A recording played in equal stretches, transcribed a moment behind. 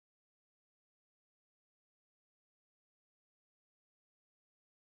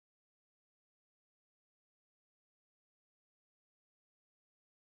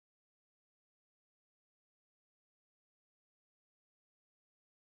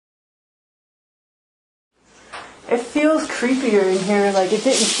It feels creepier in here, like it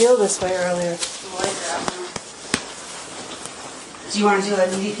didn't feel this way earlier. Do you want to do an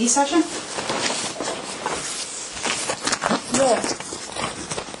EVP session? Yeah.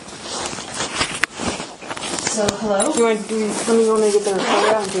 So, hello? Do you want to do, let me want to get the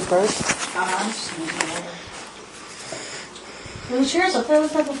recorder out and do first? I'm just going to do it. Well, cheers, I've played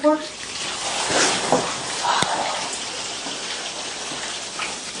with that before.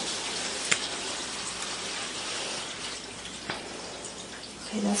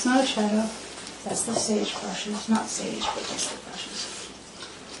 Okay, that's not a shadow. That's the sage brushes. Not sage, but just the brushes.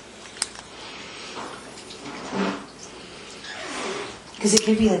 Because it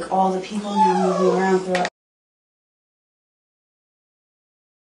could be like all the people now moving around throughout.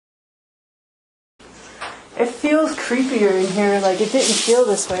 It feels creepier in here, like it didn't feel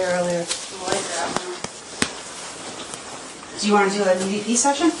this way earlier. Do you want to do an EVP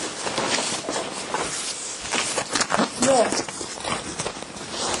session? Yeah.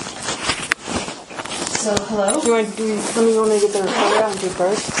 So, hello? Do you want to do, let me want to get the recorder out and do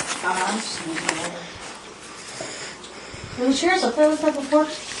first? I'm just going to do it. Well, cheers, I've played with that before.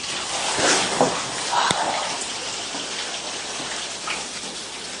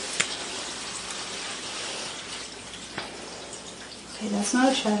 Okay, that's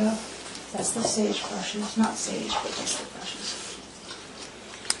not a shadow. That's the sage brushes. Not sage, but just the brushes.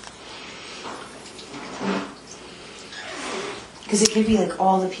 Because it could be like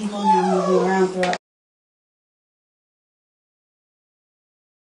all the people now moving around throughout.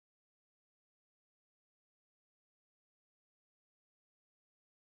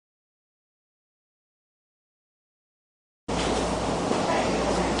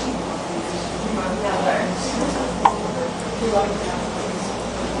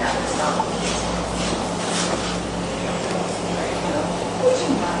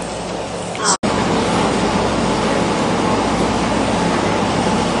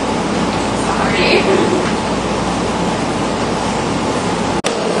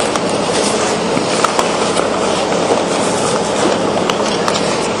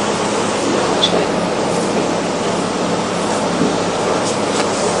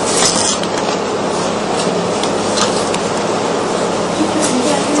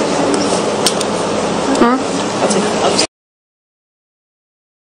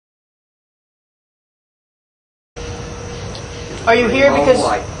 Are you here because...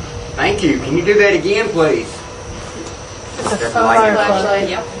 Thank you. Can you do that again, please? It's a flashlight.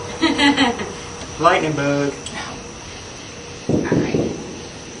 Yep. Lightning bug. Alright.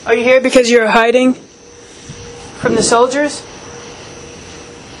 Are you here because you're hiding from the soldiers?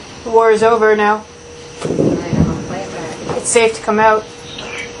 The war is over now. It's safe to come out.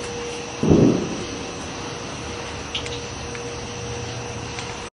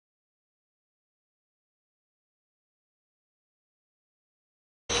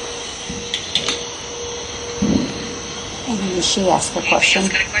 Maybe she asked a question.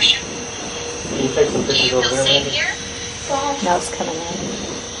 Can you take some pictures over there, Randy? No, it's coming in.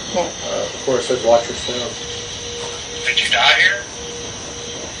 No. Of course, it says watch your step. Did you die here?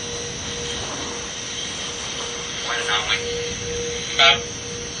 One and only.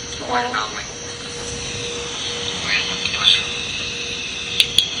 One and only.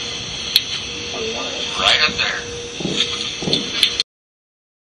 Right up there.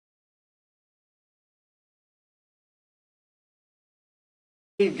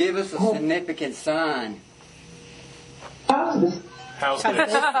 Give us a significant sign. How's this? What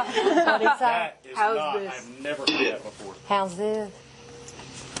is that? That is How's not. this? I've never heard that before. How's this?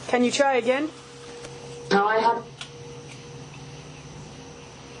 Can you try again? No, I have.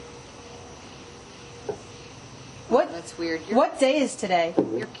 What? That's weird. What day is today?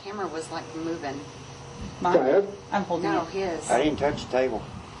 Your camera was like moving. Mine? I'm holding No, it. his. I didn't touch the table.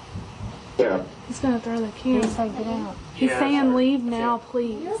 Yeah. He's gonna throw the He's camera. like, get out. He's Yeah, saying sorry. leave now,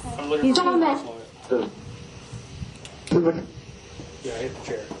 please. I'm looking He's for on the that. Yeah, I hit the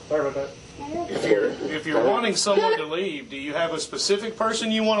chair. Sorry about that. If you're wanting someone to leave, do you have a specific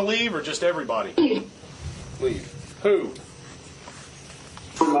person you want to leave, or just everybody? Leave. Who?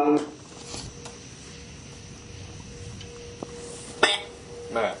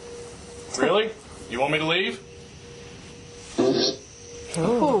 Matt. Really? You want me to leave?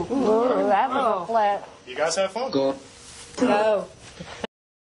 Ooh, that was a flat. You guys have fun. No.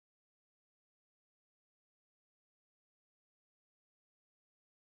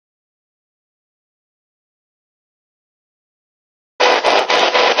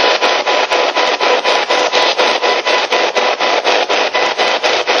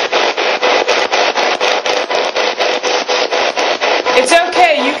 It's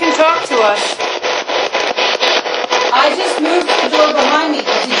okay, you can talk to us.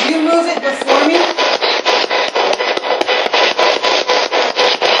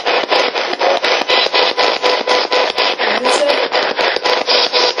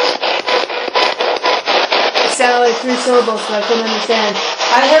 sounded like 3 syllables, so I couldn't understand.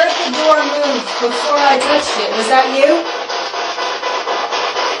 I heard the door move before I touched it. Was that you?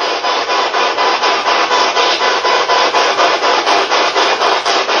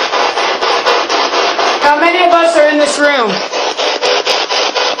 How many of us are in this room?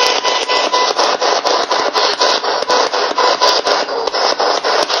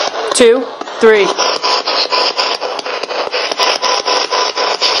 Two, three.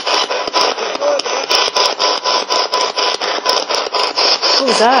 What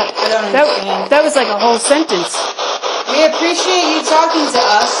was that? I don't understand. That was like a whole sentence. We appreciate you talking to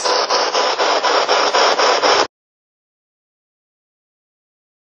us.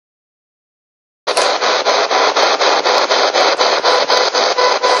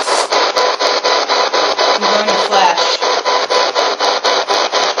 I'm going to flash.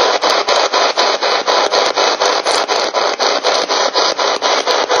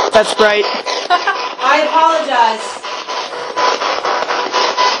 That's bright. I apologize.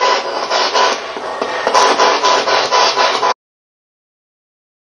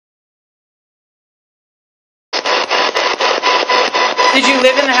 Did you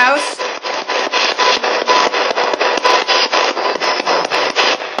live in the house?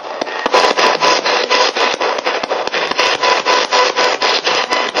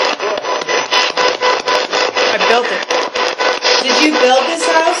 I built it. Did you build this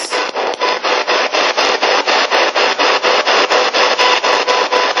house?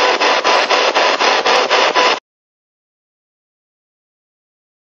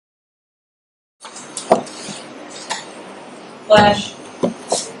 Flash.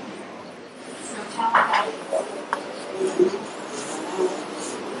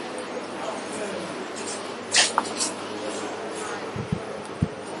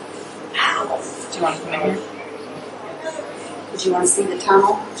 Do you want to come in here? Did you want to see the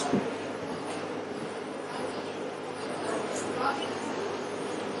tunnel?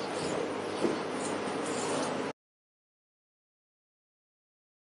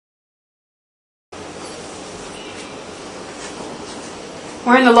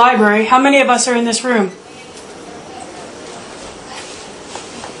 We're in the library. How many of us are in this room?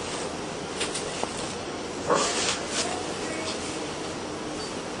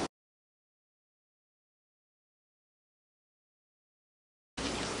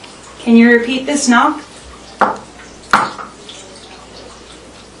 Can you repeat this knock?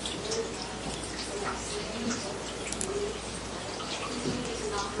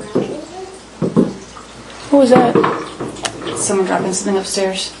 What was that? Someone dropping something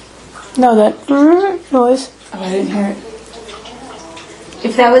upstairs. No, that noise. Oh, I didn't hear it.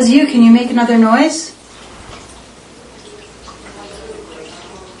 If that was you, can you make another noise?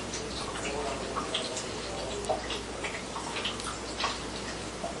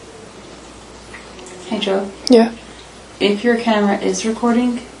 Hey, Joe. Yeah. If your camera is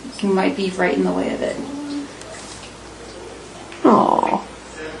recording, you might be right in the way of it. Oh,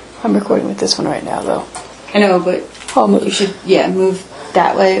 I'm recording with this one right now, though. I know, but I'll move. you should, move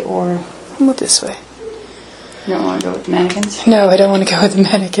that way, or I'll move this way. you don't want to go with the mannequins. No, I don't want to go with the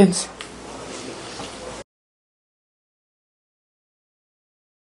mannequins.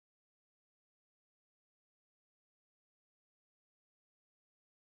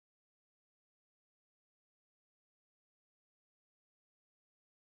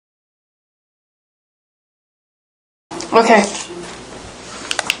 Okay.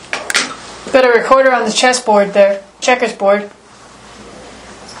 Got a recorder on the chessboard there. Checkers board.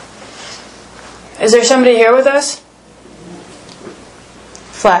 Is there somebody here with us?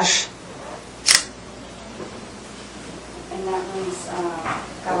 Flash. And that one's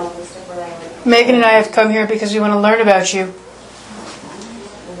got all the stuff where I would. Megan and I have come here because we want to learn about you.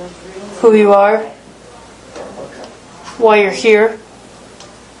 Who you are. Why you're here.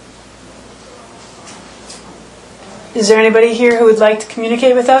 Is there anybody here who would like to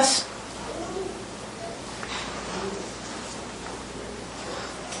communicate with us?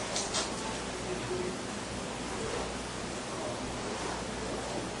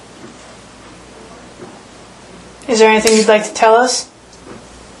 Is there anything you'd like to tell us?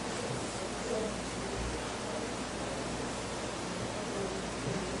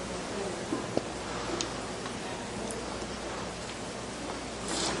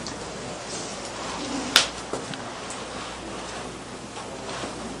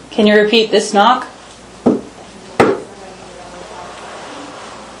 Can you repeat this knock?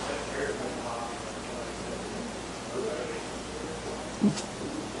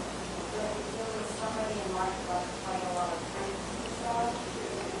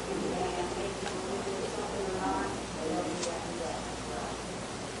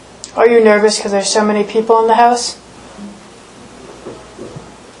 Are you nervous because there's so many people in the house?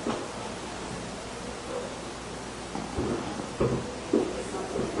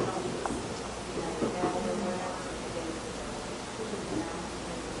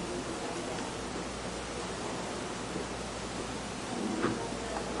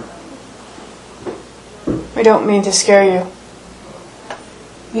 We don't mean to scare you.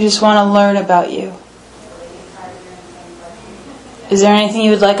 We just want to learn about you. Is there anything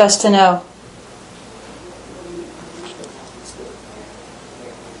you would like us to know?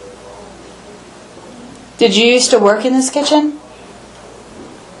 Did you used to work in this kitchen?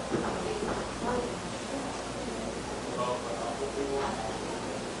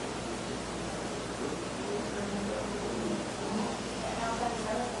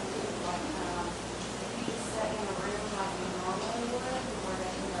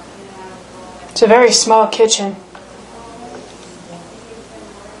 It's a very small kitchen.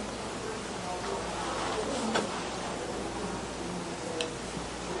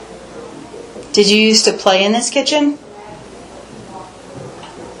 Did you used to play in this kitchen?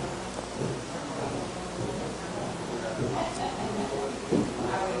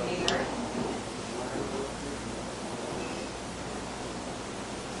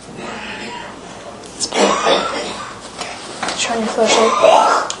 Shine your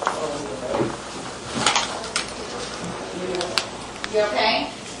flashlight. You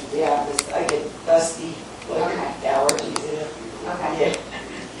okay? Yeah, I get dusty, like allergies in it. Okay. Yeah.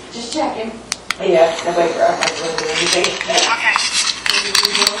 Just checking. Yeah, nobody grabbed my phone or anything. Okay.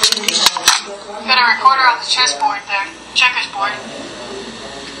 Got a recorder on the chessboard there. Checkers board.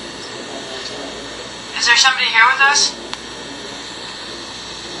 Is there somebody here with us?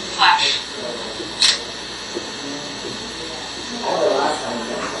 Flash.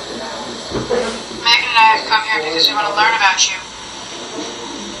 Megan and I have come here because we want to learn about you.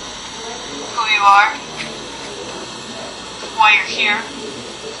 Who you are. Why you're here.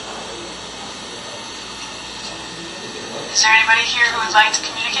 Is there anybody here who would like to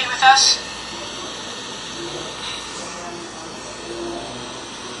communicate with us?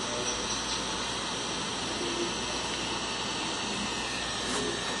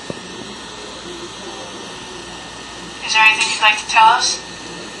 Is there anything you'd like to tell us?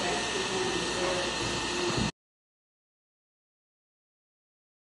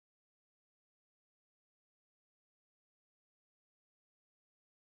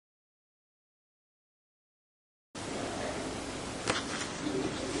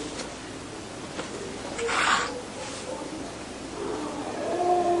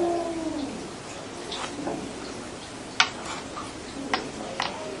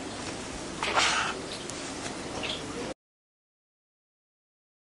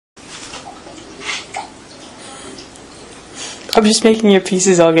 I'm just making your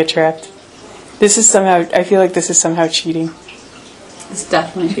pieces all get trapped. This is somehow, I feel like this is somehow cheating. It's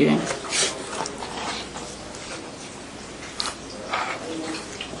definitely cheating.